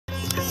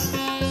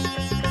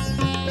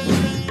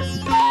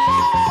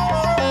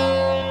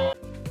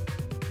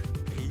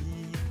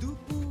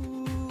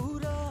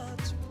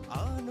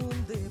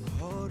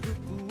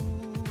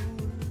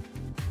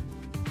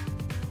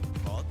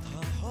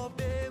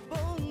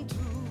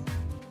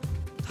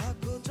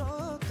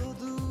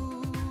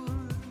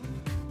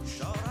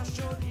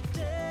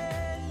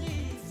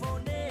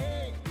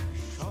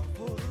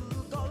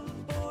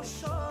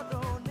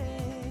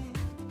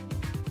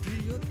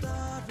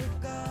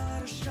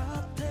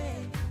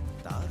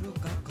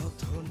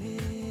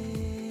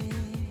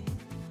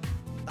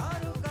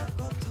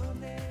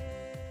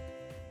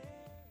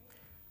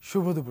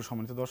শুভ দুপুর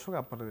সম্মানিত দর্শক,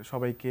 আপনাদের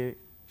সবাইকে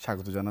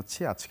স্বাগত জানাচ্ছি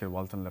আজকের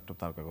ওয়ালটন ল্যাপটপ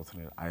তারকা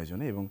কথনের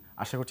আয়োজনে এবং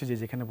আশা করছি যে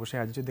যেখানে বসে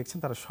আয়োজিত দেখছেন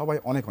তারা সবাই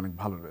অনেক অনেক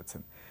ভালো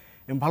রয়েছেন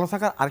এবং ভালো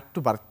থাকার আরেকটু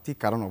বাড়তি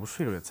কারণ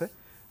অবশ্যই রয়েছে।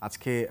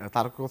 আজকে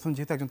তারকা কথন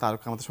যেহেতু একজন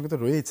তারকা আমাদের সঙ্গে তো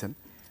রয়েছেন,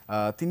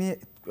 তিনি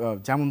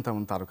যেমন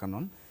তেমন তারকা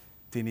নন,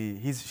 তিনি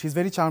she is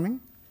very charming,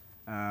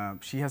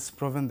 she has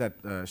proven that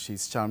she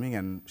is charming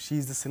and she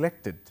is the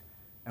selected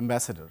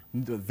ambassador,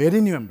 very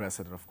new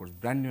ambassador, of course,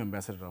 brand new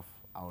ambassador of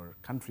our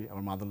country,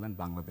 our motherland,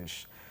 Bangladesh,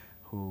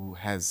 who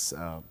has,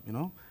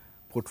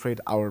 portrayed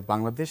our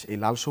Bangladesh, এই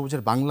লাল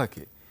সবুজের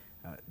বাংলাকে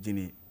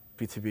যিনি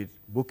পৃথিবীর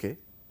বুকে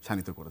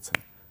শানিত করেছেন।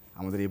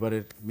 আমাদের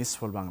এবারের miss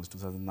world Bangladesh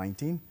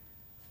 2019,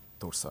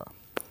 Torsa.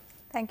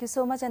 Thank you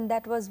so much, and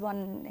that was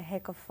one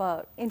heck of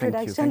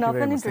introduction of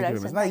an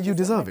introduction. No, you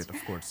deserve it, of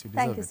course. You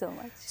deserve Thank you so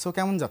much. So,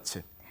 কেমন যাচ্ছে?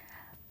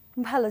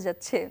 ভালো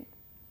যাচ্ছে।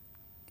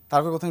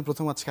 তারকা কথাই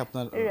প্রথম আজকে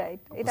আপনার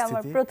রাইট, এটা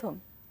আমার প্রথম।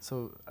 So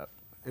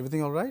everything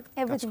alright?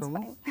 কাজকর্ম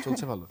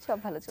চলছে ভালো? সব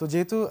ভালো চলছে। তো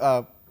যেহেতু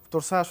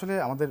তোরসা আসলে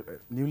আমাদের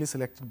নিউলি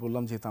সিলেক্টেড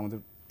বললাম, যেহেতু আমাদের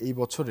এই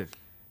বছরের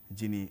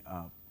যিনি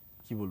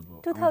কি বলবো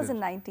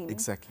 2019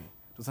 এক্স্যাক্টলি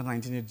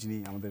 2019 এর যিনি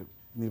আমাদের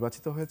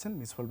নির্বাচিত হয়েছেন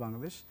মিস ওয়ার্ল্ড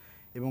বাংলাদেশ,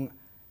 এবং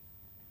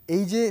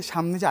এই যে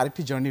সামনে যে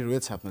আরেকটি জার্নি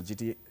রয়েছে আপনার,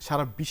 যেটি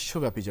সারা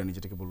বিশ্বব্যাপী জার্নি,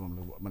 যেটাকে বলবো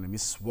আমরা মানে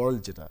মিস ওয়ার্ল্ড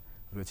যেটা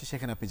রয়েছে,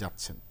 সেখানে আপনি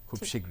যাচ্ছেন খুব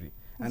শীঘ্রই,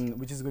 and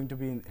which is going to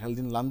be held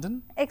in London,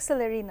 Excel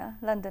Arena,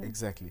 London.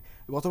 Exactly.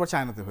 গতবার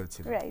চায়নাতে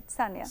হয়েছিল, right,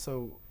 Sanya. So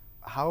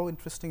how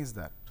interesting is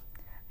that?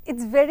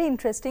 It's very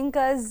interesting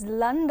because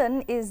London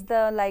is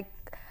the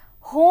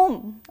home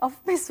of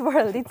Miss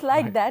World. It's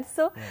like right. that.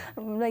 So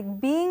like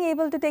being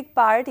able to take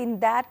part in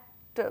that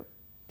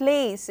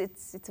place,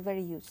 it's a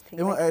very huge thing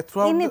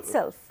in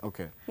itself.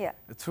 Okay. Yeah.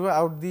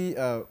 Throughout the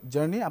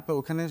journey আপনার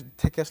ওখানে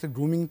থেকে আসলে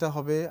গ্রুমিংটা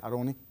হবে আর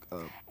অনেক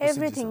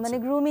everything, মানে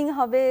grooming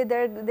হবে,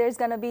 there's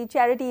going to be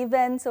charity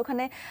events,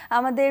 ওখানে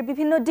আমাদের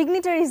বিভিন্ন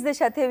dignitaries-দের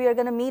সাথে we are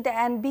going to meet,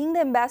 and being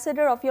the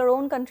ambassador of your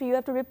own country, you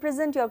have to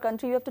represent your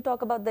country, you have to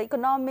talk about the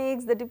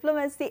economics, the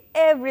diplomacy,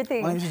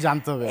 everything. অনেক কিছু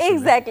জানতে হবে।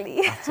 Exactly.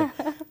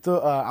 তো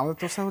আমাদের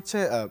তোরসা হচ্ছে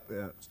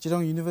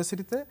চিটাগং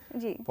ইউনিভার্সিটিতে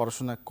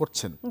পড়াশোনা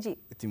করছেন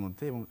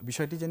ইতিমধ্যে, এবং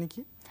বিষয়টি জানি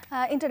কি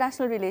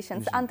ইন্টারন্যাশনাল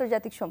রিলেশনস,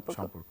 আন্তর্জাতিক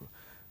সম্পর্ক।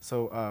 সো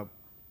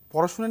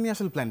পড়াশোনা নিয়ে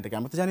আসলে প্ল্যানটা কি?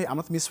 আমরা তো জানি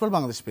আমরা তো মিস ওয়ার্ল্ড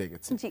বাংলাদেশ পেয়ে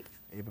গেছি,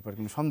 এই ব্যাপারে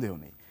কোনো সন্দেহ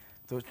নেই।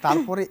 তো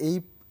তারপরে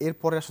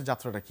এরপরে আসলে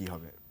যাত্রাটা কি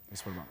হবে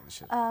মিস ওয়ার্ল্ড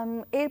বাংলাদেশের?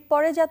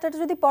 এরপরে যাত্রাটা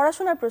যদি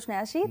পড়াশোনার প্রশ্নে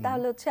আসি,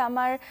 তাহলে হচ্ছে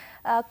আমার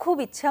খুব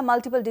ইচ্ছা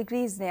মাল্টিপল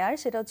ডিগ্রিজ নেয়ার।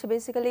 সেটা হচ্ছে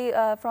basically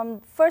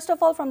first of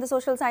all from the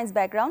social science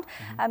background.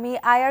 আমি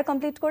IR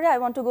কমপ্লিট করে I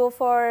want to go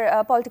for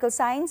political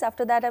science,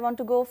 after that I want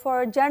to go for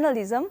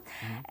journalism.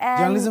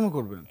 জার্নালিজমও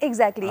করবেন?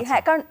 এক্স্যাক্টলি,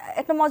 হ্যাঁ, কারণ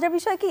একটা মজার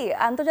বিষয় কি,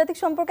 আন্তর্জাতিক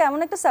সম্পর্ক এমন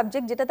একটা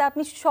সাবজেক্ট যেটাতে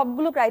আপনি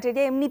সবগুলো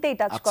ক্রাইটেরিয়া এমনিতেই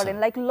টাচ করেন,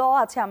 লাইক ল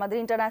আছে আমাদের,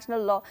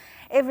 international law,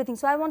 everything.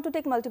 So I want to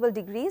take multiple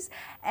degrees,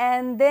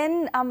 and then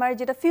আমার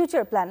যেটা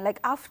future plan, like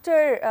after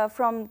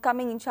from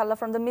coming inshallah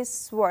from the Miss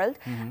World,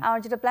 আমার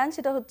যেটা প্ল্যান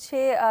সেটা হচ্ছে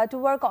to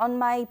work on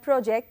my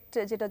project,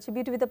 যেটা হচ্ছে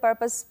Beauty with a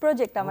Purpose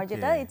project আমার,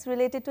 যেটা it's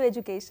related to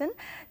education.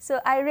 So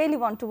I really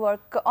want to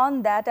work on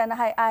that, and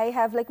I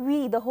have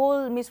the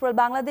whole Miss World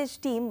Bangladesh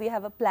team, we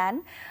have a plan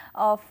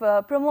of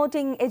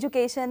promoting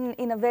education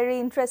in a very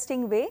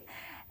interesting way.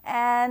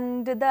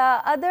 And the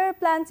other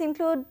plans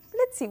include,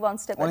 let's see, one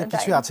step at a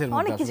time.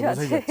 অনেক কিছু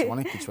আছে,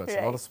 অনেক কিছু আছে,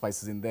 a lot of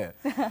spices in there.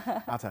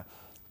 আচ্ছা,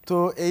 তো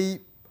এই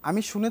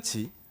আমি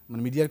শুনেছি,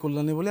 মানে মিডিয়ার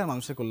কল্যাণে বলি আর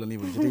মানুষের কল্যাণে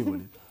বলি, যেটাই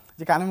বলি,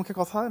 যে কানে মুখে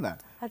কথা হয় না,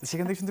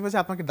 সেখান থেকে শুনতে পাচ্ছি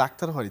আপনাকে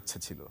ডাক্তার হওয়ার ইচ্ছা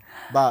ছিল,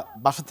 বা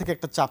বাসা থেকে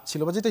একটা চাপ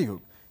ছিল, বা যেটাই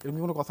হোক, এরকম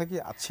কোনো কথা কি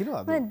ছিল?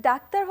 মানে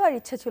ডাক্তার হওয়ার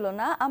ইচ্ছা ছিল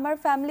না আমার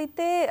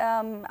ফ্যামিলিতে।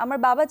 আমার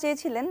বাবা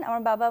চেয়েছিলেন,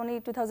 আমার বাবা উনি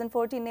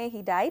 2014-এ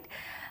হি ডাইড,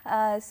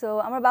 সো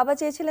আমার বাবা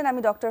চেয়েছিলেন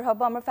আমি ডক্টর হব।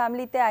 আমার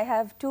ফ্যামিলিতে I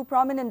have 2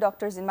 prominent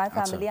doctors in my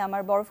family,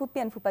 আমার বড় ফুপি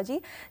অ্যান্ড ফুপাজি।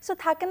 সো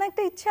থাকে না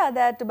একটা ইচ্ছা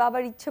দ্যাট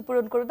বাবার ইচ্ছা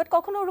পূরণ করবে, বাট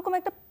কখনো ওরকম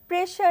একটা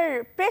প্রেশার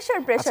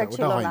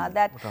ছিল না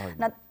দ্যাট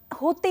না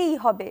হতেই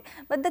হবে।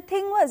 But the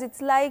thing was,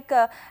 it's like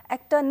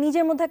একটা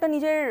নিজের মধ্যে একটা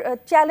নিজের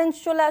চ্যালেঞ্জ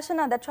চলে আসে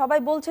না, দ্যাট সবাই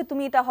বলছে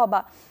তুমি এটা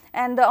হবা,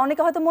 অ্যান্ড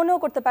অনেকে হয়তো মনেও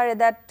করতে পারে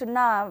দ্যাট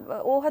না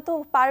ও হয়তো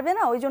পারবে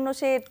না, ওই জন্য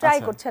সে ট্রাই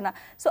করছে না।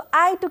 So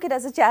I took it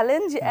as a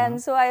challenge, and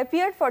so I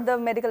appeared for the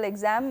medical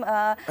exam,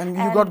 and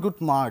you got good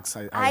marks.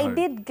 I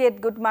did get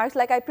good marks,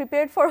 like I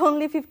prepared for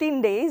only 15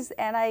 days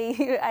and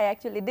I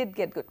actually did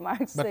get good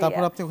marks. But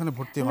তারপর আপনি ওখানে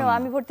ভর্তি হন? No,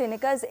 আমি ভর্তি হইনি,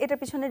 কাজ এটার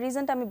পিছনে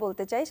রিজনটা আমি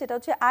বলতে চাই। সেটা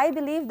হচ্ছে I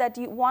believe that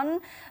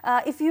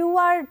if you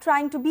are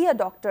trying to be a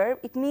doctor,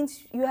 it means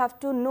you have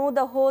to know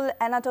the whole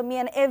anatomy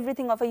and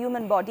everything of a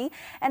human body,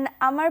 and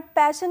আমার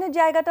প্যাশনের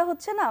জায়গাটা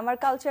হচ্ছে না আমার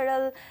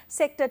কালচারাল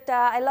সেক্টরটা,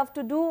 I love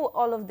to do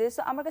all of this.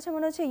 So আমার কাছে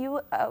মনে হচ্ছে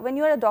when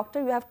you are a doctor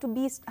you have to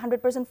be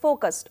 100%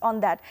 focused on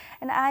that,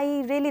 and I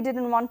really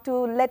didn't want to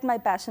let my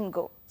passion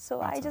go. So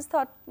I just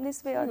thought this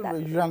way or that.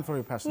 You ran for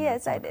your passion.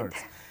 Yes, I did.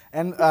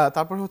 And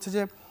তারপর হচ্ছে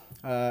যে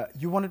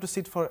you wanted to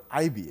sit for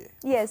IBA.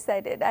 Yes, I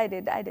did.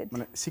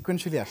 মানে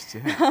sequentially আসছে,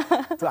 হ্যাঁ।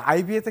 তো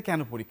IBA তে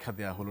কেন পরীক্ষা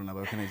দেওয়া হলো না বা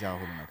ওখানে যাওয়া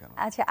হলো না কেন?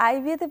 আচ্ছা,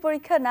 IBA তে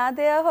পরীক্ষা না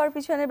দেওয়া হওয়ার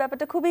পিছনের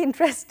ব্যাপারটা খুবই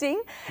ইন্টারেস্টিং।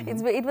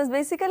 It was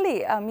basically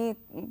আমি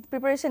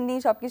প্রিপারেশন নিই,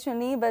 সবকিছু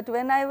নিই, but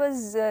when I was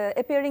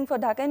appearing for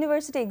Dhaka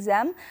University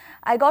exam,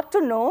 I got to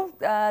know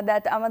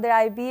that আমাদের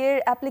IBA এর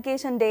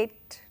application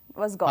date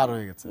was gone. পার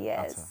হয়ে গেছে। Yes,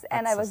 আচ্ছা,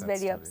 and I was that's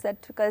very sorry. upset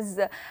because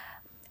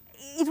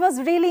it was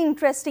really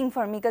interesting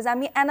for me because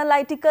আমি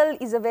analytical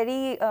is a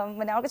very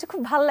মানে আমার কাছে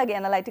খুব ভালো লাগে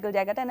analytical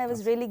জায়গাটা, and I was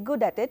really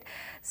good at it,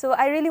 so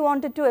I really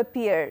wanted to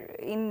appear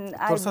in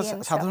তোর IBM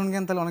stuff. সাধারণ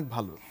জ্ঞান তাহলে অনেক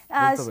ভালো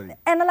বলতে পারি।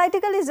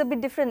 Analytical is a bit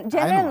different.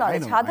 General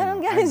knowledge. সাধারণ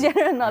জ্ঞান is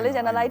general knowledge.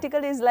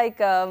 Analytical is like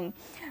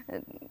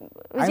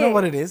I know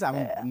what it is.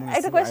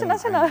 একটা কোয়েশ্চেন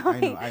আছে না,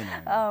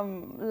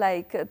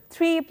 like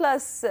 3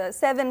 plus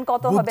 7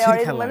 কত হবে, or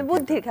মানে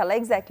বুদ্ধির খেলা।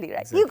 Exactly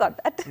right. You got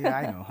that.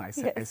 Yeah, I know.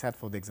 I sat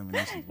for the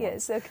examination.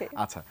 Yes, okay.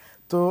 আচ্ছা,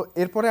 তো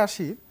এরপরে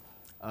আসি,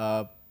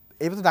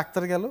 এইবার তো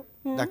ডাক্তার গেল,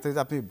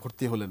 ডাক্তারিতে আপনি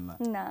ভর্তি হলেন না,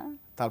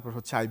 তারপর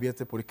হচ্ছে IBA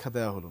তে পরীক্ষা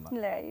দেওয়া হলো না,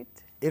 রাইট।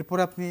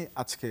 এরপরে আপনি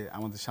আজকে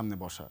আমাদের সামনে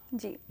বসা,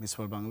 জি, miss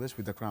world Bangladesh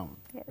with the crown,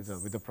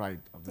 with the pride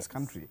of this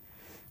country.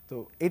 তো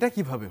এটা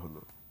কিভাবে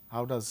হলো?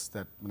 How does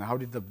that, how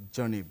did the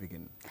journey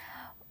begin?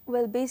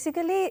 Well,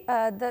 basically,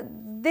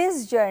 this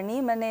journey,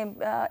 মানে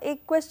এই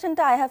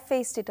কোয়েশ্চেনটা I have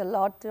faced it a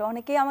lot.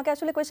 অনেকেই আমাকে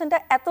আসলে কোয়েশ্চেনটা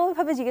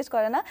এতভাবে জিজ্ঞেস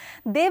করে না।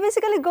 They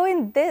basically go in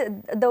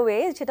the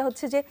way, সেটা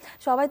হচ্ছে যে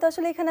সবাই তো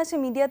আসলে এখানে আসে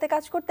মিডিয়াতে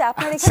কাজ করতে,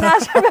 আপনার এখানে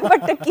আসার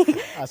ব্যাপারটা কি?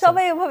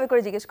 সবাই এভাবে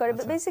করে জিজ্ঞেস করে।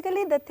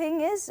 Basically, the thing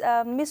is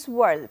Miss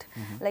World.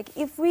 Like,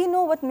 if we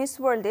know what Miss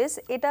World is,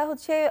 এটা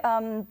হচ্ছে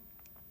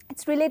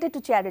it's related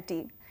to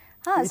charity.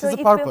 It has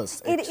a purpose.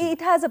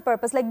 It has a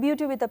purpose, like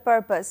beauty with a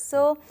purpose.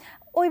 So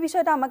ওই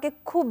বিষয়টা আমাকে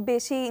খুব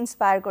বেশি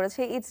inspire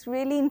করেছে। It's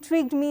really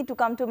intrigued me to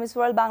come to Miss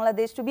World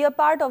Bangladesh, to be a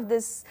part of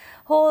this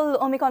whole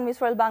Omicron Miss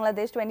World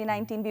Bangladesh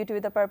 2019 Beauty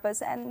with a Purpose,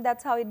 and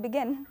that's how it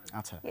began.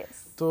 আচ্ছা, yes.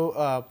 তো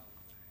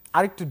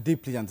আরেকটু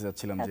deeply জানতে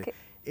চাচ্ছিলাম যে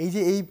এই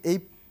যে এই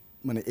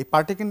মানে এই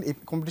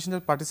কম্পিটিশনে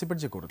পার্টিসিপেট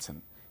যে করেছেন,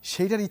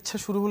 সেইটার ইচ্ছা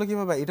শুরু হলো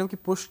কিভাবে? এটাও কি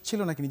পোস্ট ছিল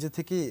নাকি নিজে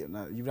থেকে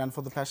you run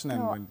for the passion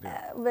and went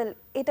there? Well,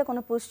 এটা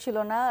কোনো পোস্ট ছিল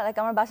না। লাইক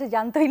আমার বাসায়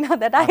জানতোই না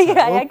that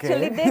I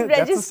actually did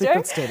register.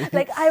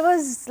 Like I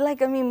was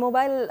like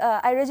mobile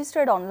I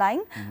registered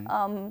online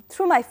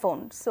through my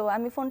phone. So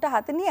আমি ফোনটা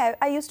হাতে নিয়ে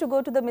I used to go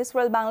to the Miss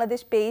World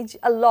Bangladesh page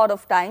a lot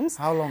of times.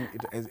 How long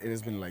it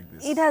has been like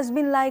this? It has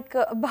been like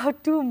about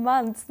 2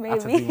 months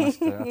maybe.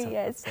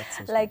 Yes,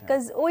 like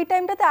cuz ওই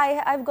টাইমটাতে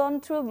I've gone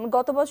through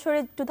গত বছরে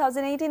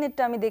 2018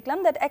 এটা আমি দেখলাম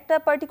that একটা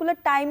particular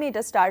টাইমে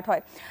এটা স্টার্ট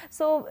হয়।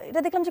 সো এটা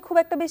দেখলাম যে খুব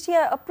একটা বেশি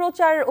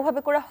প্রচার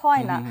ওভাবে করে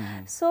হয় না।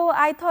 সো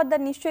আই থট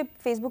দ্যাট নিশ্চয়ই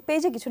ফেসবুক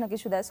পেজে কিছু না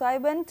কিছু দেয়। So I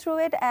went through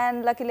it and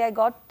luckily I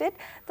got it.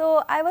 তো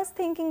I was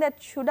thinking that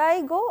should I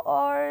go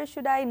or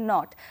should I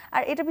not.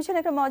 আর এটার পিছনে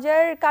একটা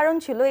মজার কারণ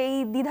ছিল, এই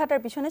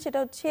দ্বিধাটার পিছনে, সেটা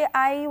হচ্ছে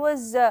I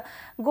was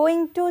going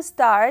to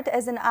start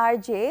as an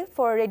RJ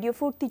for radio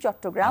ফুর্তি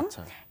চট্টগ্রাম।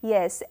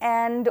 ইয়েস,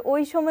 অ্যান্ড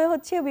ওই সময়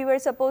হচ্ছে we were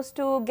suppose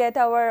to get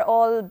hour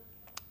all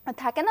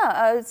থাকে না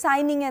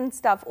সাইনিং এন্ড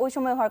স্টাফ, ওই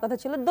সময় হওয়ার কথা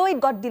ছিল, দো it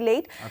got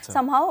delayed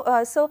somehow.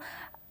 So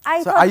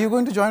So are you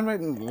going to join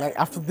like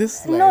after this?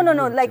 No,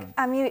 like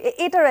আমি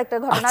এটার একটা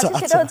ঘটনা আছে,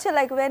 সেটা হচ্ছে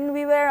like when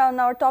we were on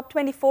our top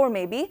 24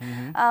 maybe,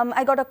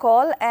 I got a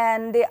call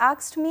and they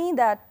asked me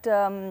that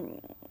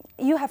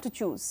you have to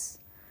choose.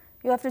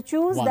 You have to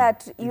choose that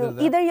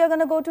either you're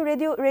going to go to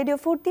Radio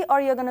Furti or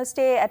you're going to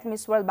stay at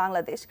Miss World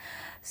Bangladesh.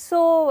 So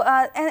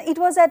and it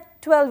was at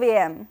 12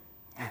 a.m.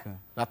 Okay.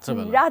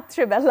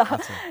 Ratribella.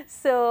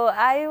 So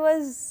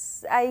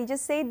I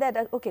just said that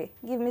okay,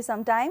 give me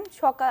some time.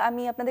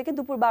 আমি আপনাদেরকে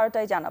দুপুর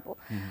 12টায় জানাবো।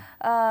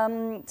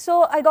 So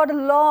I got a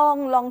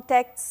long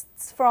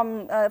texts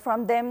from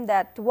them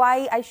that why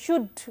I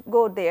should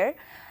go there.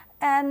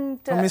 And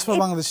from Miss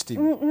World Bangladesh team?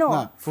 No,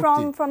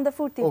 from the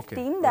Furti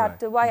team, that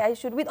why I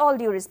should, with all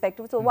due respect,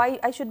 so why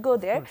I should go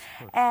there.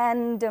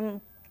 And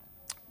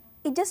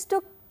it just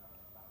took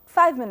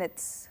 5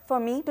 minutes for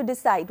me to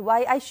decide why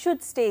I should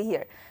stay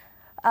here.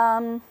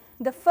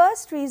 The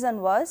first reason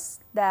was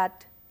that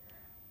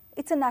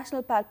it's a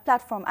national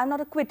platform. I'm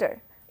not a quitter.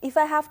 If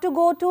I have to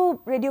go to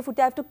Radio Furti,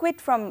 I have to quit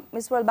from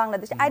Miss World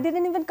Bangladesh. I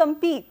didn't even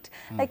compete.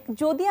 Like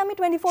যদি আমি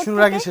 24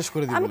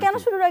 আমি কেন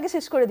শুরুর আগে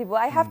শেষ করে দিব?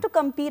 I have to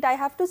compete. I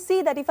have to see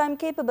that if I'm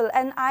capable.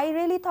 And I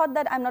really thought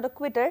that I'm not a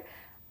quitter.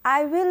 I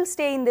will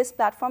stay in this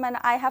platform and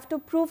I have to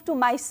prove to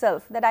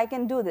myself that I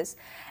can do this.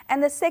 And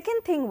the second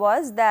thing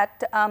was that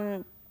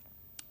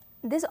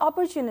these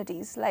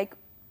opportunities, like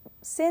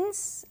since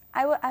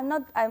I'm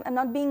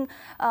not being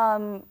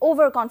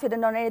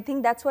overconfident on anything.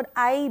 That's what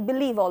I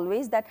believe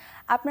always, that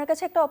আপনার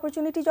কাছে একটা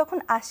opportunity যখন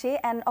আসে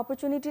and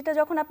অপরচুনিটিটা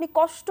যখন আপনি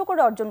কষ্ট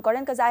করে অর্জন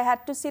করেন, because I had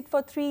to sit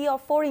for 3 or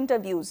 4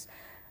 interviews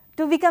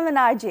to become an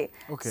RJ.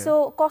 So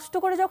কষ্ট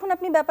করে যখন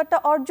আপনি ব্যাপারটা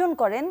অর্জন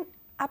করেন,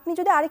 আপনি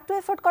যদি আরেকটু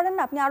এফোর্ট করেন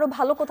না, আপনি আরো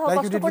ভালো কোথাও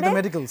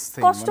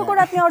কষ্ট করে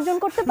আপনি অর্জন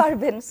করতে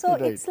পারবেন। So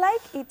it's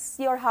like it's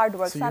your hard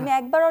work. So আমি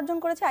একবার অর্জন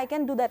করেছি, I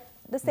can do that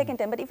the second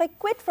time. But if I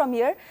quit from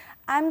here,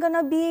 I'm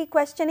gonna be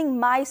questioning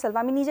myself.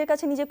 আমি নিজের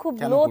কাছে নিজে খুব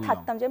low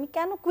থাকতাম যে আমি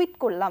কেন quit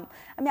করলাম,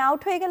 আমি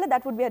out হয়ে গেলে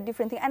that would be a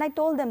different thing. And I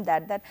told them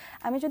that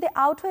আমি যদি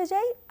out হয়ে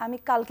যাই আমি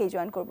কালকেই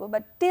জয়েন করব,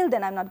 but till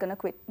then I'm not gonna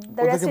quit.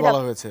 The rest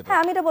হ্যাঁ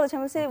আমি এটা বলেছি,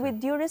 আমি বলছি with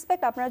due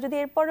respect আপনারা যদি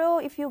এরপরেও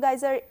if you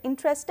guys are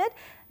interested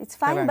it's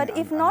fine, but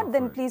if not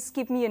then please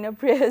keep me in your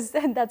prayers.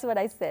 And that's what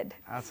I said.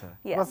 আচ্ছা,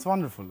 that's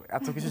wonderful.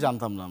 এত কিছু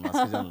জানতাম না,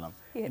 আজকে জানলাম.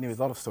 Anyways,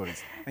 a lot of stories.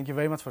 Thank you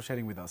very much for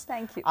sharing with us.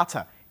 Thank you.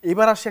 আচ্ছা,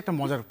 এবার আসি একটা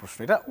মজার প্রশ্ন,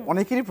 এটা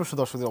অনেকেরই প্রশ্ন,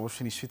 দর্শকদের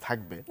অবশ্যই নিশ্চয়ই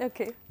থাকবে।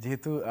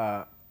 যেহেতু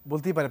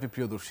বলতেই পারে আপনি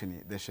প্রিয়দর্শিনী,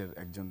 দেশের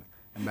একজন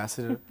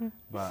অ্যাম্বাসেডর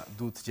বা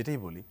দূত যেটাই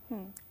বলি,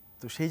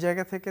 তো সেই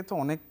জায়গা থেকে তো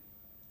অনেক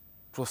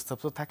প্রস্তাব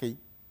তো থাকেই,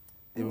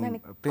 এবং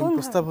প্রেম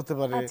প্রস্তাব হতে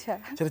পারে,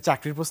 সেটা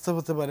চাকরির প্রস্তাব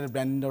হতে পারে,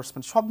 ব্র্যান্ড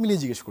এন্ডোর্সমেন্ট, সব মিলিয়ে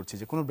জিজ্ঞেস করছি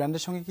যে কোনো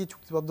ব্র্যান্ডের সঙ্গে কি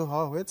চুক্তিবদ্ধ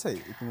হওয়া হয়েছে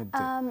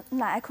ইতিমধ্যে?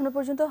 না, এখনো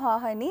পর্যন্ত হওয়া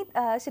হয়নি।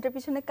 সেটার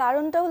পিছনে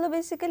কারণটা হলো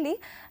বেসিক্যালি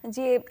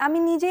যে আমি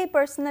নিজেই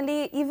পার্সোনালি,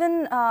 ইভেন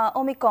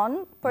ওমিকন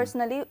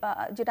পার্সোনালি,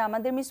 যেটা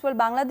আমাদের মিস ওয়ার্ল্ড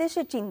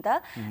বাংলাদেশের চিন্তা,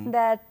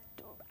 that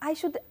I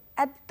should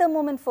at the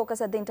moment focus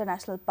at the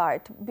international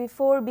part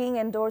before being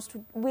endorsed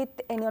with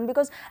anyone,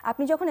 because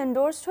আপনি যখন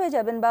endorsed হয়ে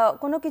যাবেন বা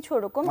কোনো কিছু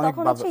এরকম,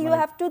 তখন হচ্ছে you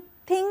have to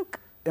think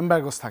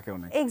এমবার্গোস থাকে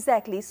অনেক।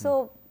 Exactly. So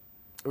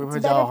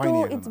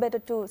it's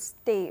better to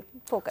stay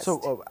focused. So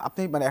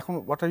আপনি মানে এখন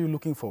what are you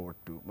looking forward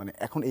to, মানে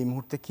এখন এই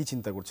মুহূর্তে কি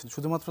চিন্তা করছেন?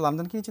 শুধুমাত্র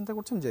লন্ডন কি চিন্তা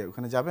করছেন যে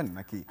ওখানে যাবেন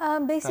নাকি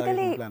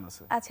বেসিক্যালি?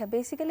 আচ্ছা,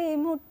 বেসিক্যালি এই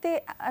মুহূর্তে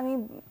আমি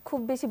খুব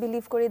বেশি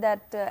বিলিভ করি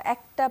দ্যাট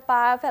একটা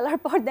পা ফেলার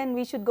পর then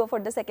we should go for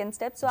the second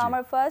step. So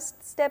আমার ফার্স্ট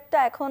স্টেপটা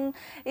এখন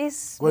is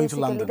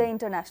basically the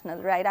international,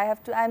 right? I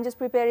am just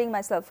preparing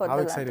myself for the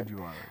London. How excited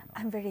you are?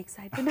 I'm very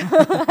excited.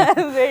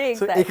 I'm very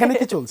excited. So এখানে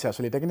কি চলছে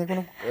আসলে? এটা কি নিয়ে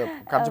কোনো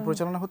কার্য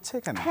পরিচালনা হচ্ছে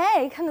এখানে? হ্যাঁ,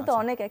 এখানে তো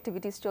অনেক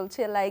অ্যাক্টিভিটিস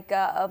চলছে, লাইক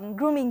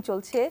গ্রুমিং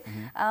চলছে।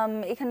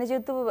 এখানে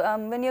যেহেতু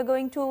when you're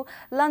going to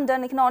London,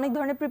 এখানে অনেক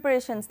ধরনের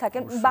প্রিপারেশনস থাকে।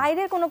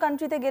 বাইরের কোনো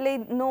কান্ট্রিতে গেলেই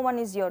no one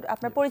is your,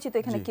 আপনার পরিচিত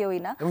এখানে কেউই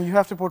না। And you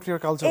have to portray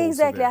your culture.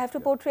 Exactly, I have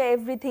to portray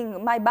everything.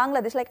 My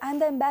Bangladesh, like I'm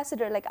the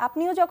ambassador. Like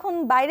আপনিও যখন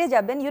বাইরে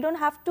যাবেন, you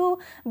don't have to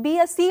be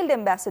a sealed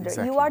ambassador.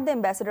 You are the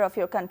ambassador of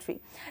your country.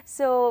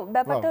 So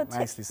ব্যাপারটা হচ্ছে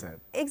nicely said.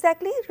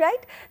 Exactly,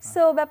 right?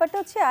 So ব্যাপারটা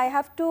হচ্ছে I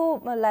have to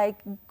like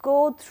go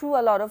through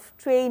a lot of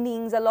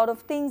trainings, a lot of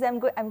things.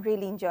 I'm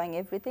really enjoying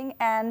everything.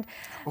 And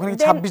ওখানে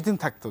 26 দিন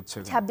থাকতে হচ্ছে।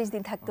 26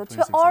 দিন থাকতে হচ্ছে,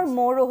 or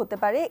more হতে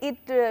পারে। It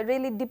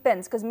really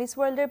depends, because Miss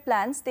World এর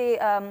plans they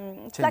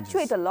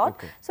fluctuate a lot.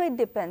 So it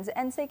depends.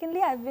 And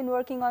secondly, I've been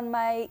working on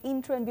my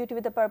Intro and Beauty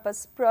with a Purpose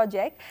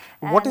project.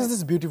 What is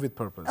this Beauty with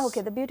Purpose?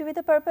 Okay, the Beauty with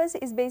a Purpose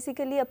is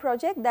basically a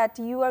project that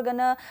you are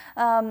gonna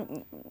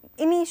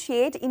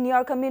initiate in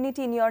your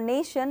community, in your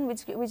nation,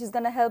 which is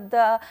gonna help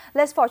the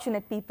less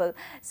fortunate people.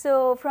 So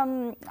from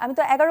আমি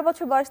তো 11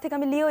 বছর বয়স থেকে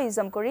আমি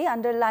লিওইজম করি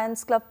under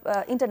Lions Club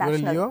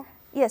International. Leo?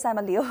 Yes, I'm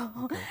a Leo.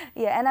 Okay.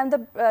 Yeah, and I'm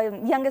the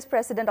youngest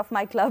president of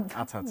my club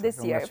this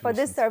year, for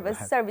this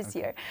service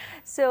year.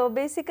 So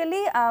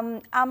basically,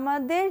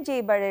 আমাদের যে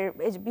এবারের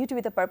Beauty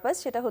with a Purpose,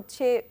 সেটা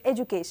হচ্ছে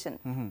education.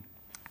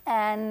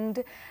 And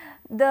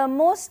the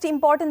most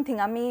important thing,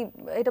 আমি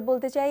এটা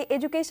বলতে চাই,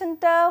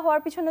 এডুকেশনটা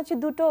হওয়ার পিছনে হচ্ছে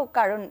দুটো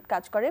কারণ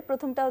কাজ করে।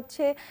 প্রথমটা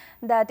হচ্ছে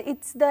that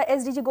it's the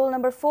SDG goal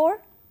number 4.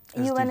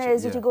 UN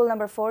SDG goal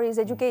number 4 is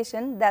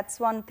education. That's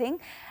one thing.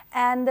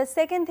 And the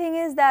second thing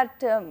is that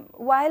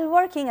while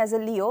working as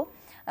a Leo,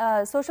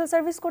 social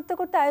service করতে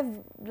করতে I've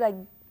like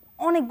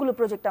অনেকগুলো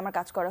প্রজেক্ট আমার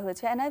কাজ করা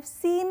হয়েছে, and I've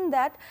seen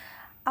that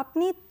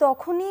আপনি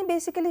তখনই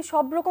basically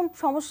সব রকম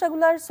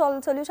সমস্যাগুলোর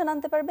সলিউশন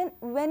আনতে পারবেন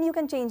when you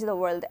can change the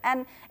world. And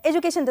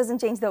education doesn't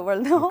change the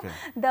world, no.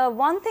 The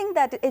one thing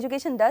that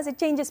education does, it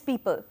changes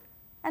people.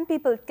 And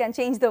people can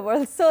change the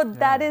world. So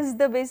that is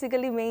the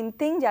basically main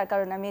thing যার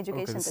কারণে আমি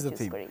এডুকেশনটা choose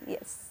করি।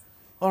 Yes.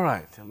 All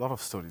right, a lot of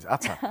stories.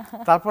 আচ্ছা,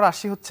 তারপর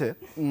আসি হচ্ছে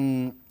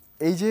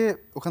এই যে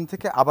ওখান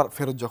থেকে আবার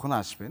ফেরত যখন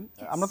আসবেন,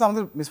 আমরা তো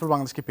আমাদের মিস ওয়ার্ল্ড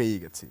বাংলাদেশকে পেয়েই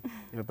গেছি,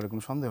 এ ব্যাপারে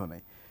কোনো সন্দেহ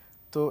নাই।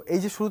 তো এই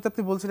যে শুরুতে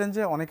আপনি বলছিলেন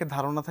যে অনেকের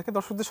ধারণা থাকে,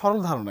 দর্শকদের সরল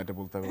ধারণা এটা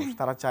বলতে হবে,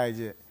 তারা চায়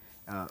যে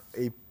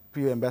এই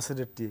প্রিয়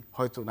অ্যাম্বাসেডরটি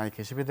হয়তো নায়িকা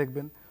হিসেবে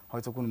দেখবেন,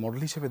 হয়তো কোনো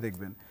মডেল হিসেবে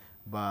দেখবেন,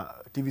 বা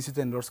টিভিসিতে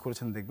এন্ডোর্স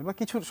করেছেন দেখবেন, বা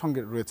কিছুর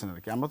সঙ্গে রয়েছেন আর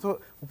কি। আমরা তো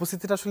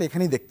উপস্থিতিটা আসলে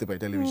এখানেই দেখতে পাই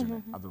টেলিভিশনে,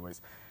 আদারওয়াইজ।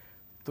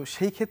 তো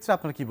সেই ক্ষেত্রে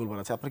আপনার কি বলবার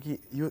আছে? আপনার কি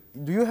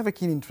do you have a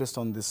keen interest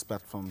on these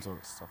platforms or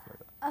stuff like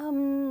that?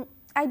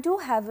 I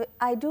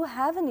do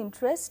have an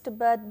interest,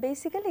 but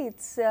basically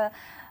it's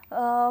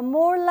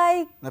more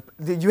like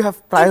you have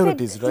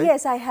priorities, right?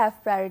 Yes, I have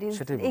priorities.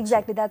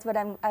 Exactly, that's what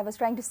I was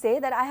trying to say,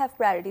 that I have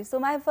priorities. So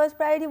my first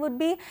priority would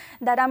be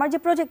that আমার যে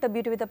project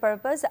Beauty with a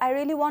Purpose, I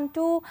really want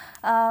to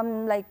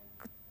like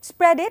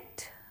spread it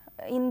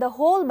in the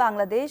whole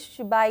Bangladesh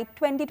by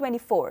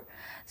 2024.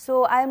 So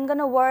I'm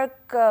gonna work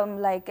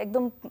like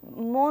একদম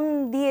মন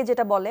দিয়ে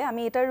যেটা বলে,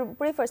 আমি এটার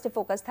উপরে ফার্স্টে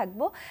ফোকাস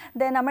থাকবো।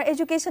 দেন আমার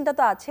এডুকেশনটা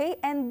তো আছেই,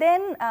 অ্যান্ড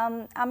দেন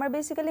আমার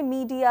বেসিক্যালি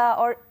মিডিয়া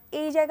অর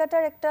এই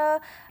জায়গাটার একটা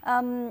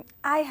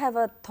আই হ্যাভ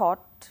আ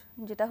থট,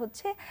 যেটা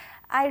হচ্ছে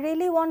I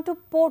really want to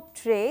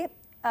portray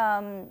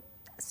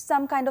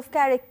some kind of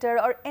character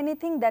or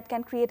anything that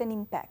can create an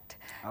impact.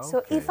 So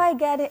if I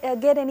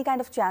get any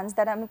kind of chance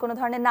that আমি কোনো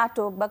ধরনের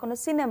নাটক বা কোনো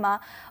cinema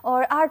or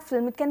art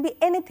film, it can be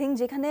anything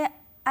যেখানে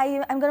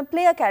I'm going to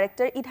play a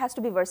character, it has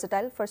to be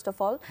versatile first of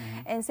all,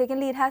 and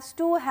secondly it has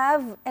to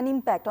have an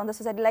impact on the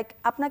society. Like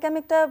আপনাকে আমি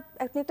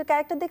একটা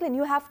character দেখলেন,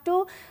 you have to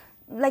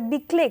like be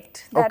clicked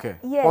that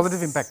yes,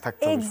 positive impact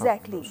থাকতে হবে।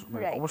 exactly,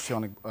 right. অবশ্যই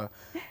অনেক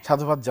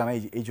সাধুবাদ জানাই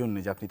এই জন্য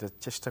যে আপনি এটা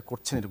চেষ্টা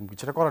করছেন এরকম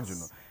কিছুটা করার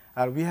জন্য।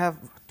 আর we have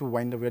to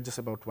wind up, we are just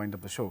about to wind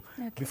up the show.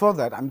 Before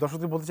that আমি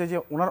দর্শকদের বলতে চাই যে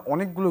ওনার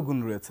অনেকগুলো গুণ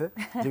রয়েছে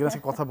যেগুলো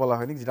আজকে কথা বলা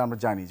হয়নি, যেটা আমরা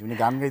জানি যে উনি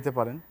গান গাইতে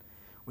পারেন,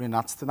 উনি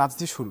নাচ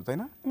দিয়ে শুরু, তাই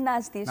না?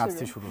 নাচ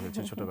দিয়ে শুরু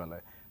হয়েছে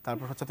ছোটবেলায়,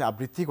 তারপর হচ্ছে আপনি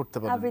আবৃত্তি করতে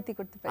পারেন।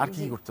 আর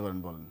কি করতে পারেন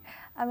বলেন?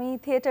 আমি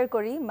থিয়েটার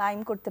করি, মাইম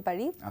করতে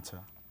পারি। আচ্ছা,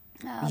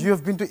 you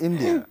have been to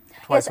India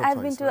twice? Yes,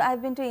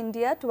 I've been to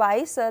India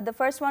twice. The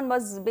first one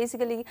was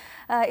basically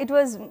it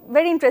was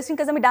very interesting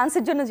because আমি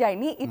ডান্সের জন্য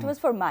যাইনি, it was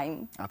for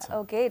mime.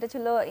 Okay, এটা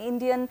ছিল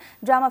ইন্ডিয়ান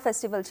ড্রামা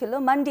ফেস্টিভ্যাল ছিল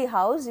মান্ডি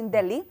হাউস ইন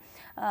দিল্লি,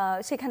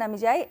 সেখানে আমি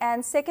যাই, and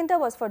secondটা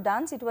was for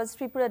dance, it was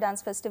Tripura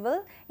Dance Festival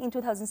in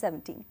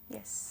 2017.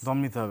 Yes, দম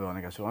নিতে হবে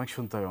অনেক, আসলে অনেক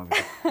শুনতে হবে আমাদের।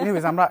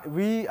 Anyways,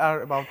 we are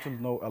about to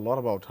know a lot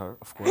about her,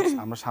 of course.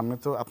 আমরা সামনে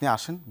তো আপনি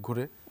আসেন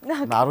ঘুরে,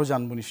 আরও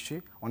জানবো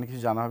নিশ্চয়ই, অনেক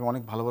কিছু জানা হবে,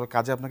 অনেক ভালো ভালো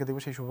কাজে আপনাকে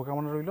দেখবো, সেই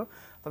শুভকামনা রইল।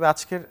 তবে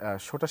আজকের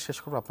শোটা শেষ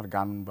করবো আপনার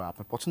গান বা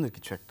আপনার পছন্দের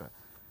কিছু একটা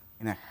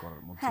enact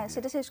করার মধ্যে। হ্যাঁ,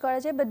 সেটা শেষ করা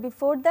যায়, but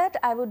before that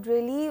I would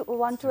really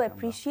want to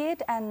appreciate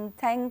and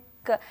thank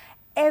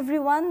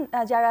everyone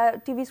যারা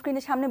টিভি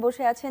স্ক্রিনের সামনে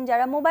বসে আছেন,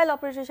 যারা মোবাইল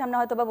অপারেটরের সামনে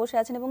হয়তো বা বসে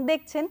আছেন এবং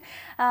দেখছেন,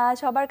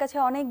 সবার কাছে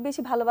অনেক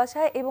বেশি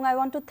ভালোবাসা। এবং I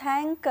want to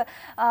thank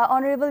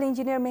honourable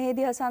engineer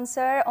Mehedi Hasan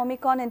sir,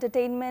 অমিকন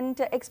entertainment,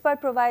 expert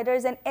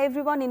providers and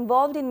everyone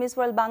involved in Miss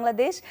World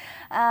Bangladesh.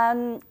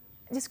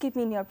 Just keep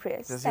me in your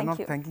prayers. Yes, Thank you're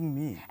not you. thanking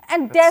me.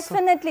 And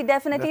definitely,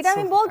 এটা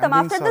আমি বলতাম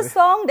after the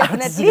song,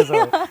 definitely.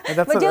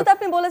 But যেহেতু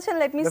আপনি বলেছেন,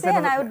 let me say,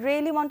 and I would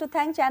really want to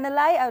thank Channel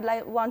I. I would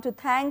want to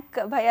thank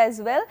Bhaiya as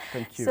well.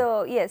 Thank you. So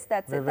yes,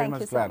 that's it. Thank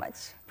you so much.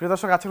 প্রিয়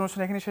দর্শক, আজকের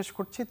অনুষ্ঠান এখানে শেষ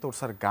করছি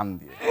তোরসার গান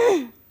দিয়ে।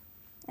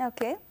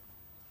 Okay.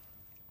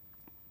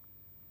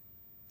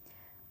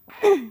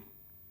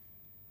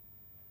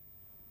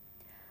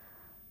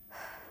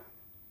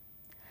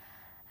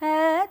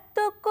 এত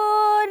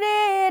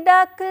করে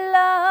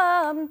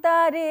ডাকলাম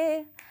তারে,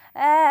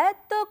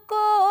 এত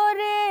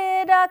করে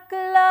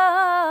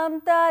ডাকলাম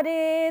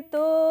তারে,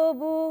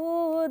 তবু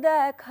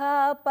দেখা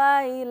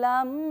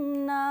পাইলাম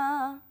না।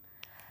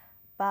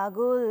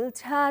 পাগল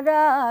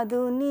ছাড়া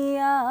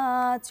দুনিয়া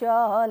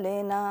চলে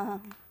না,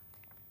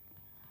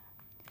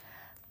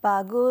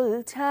 পাগল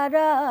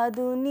ছাড়া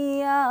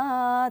দুনিয়া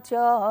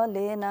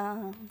চলে না।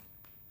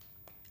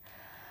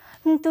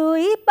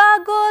 তুই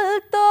পাগল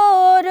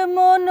তোর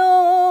মনো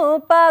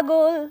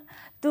পাগল,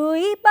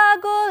 তুই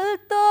পাগল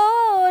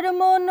তোর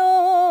মনো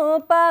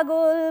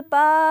পাগল,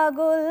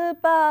 পাগল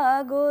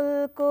পাগল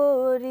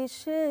করিস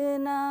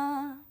না।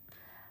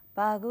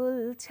 পাগল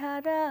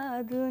ছাড়া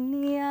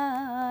দুনিয়া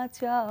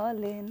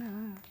চলে না।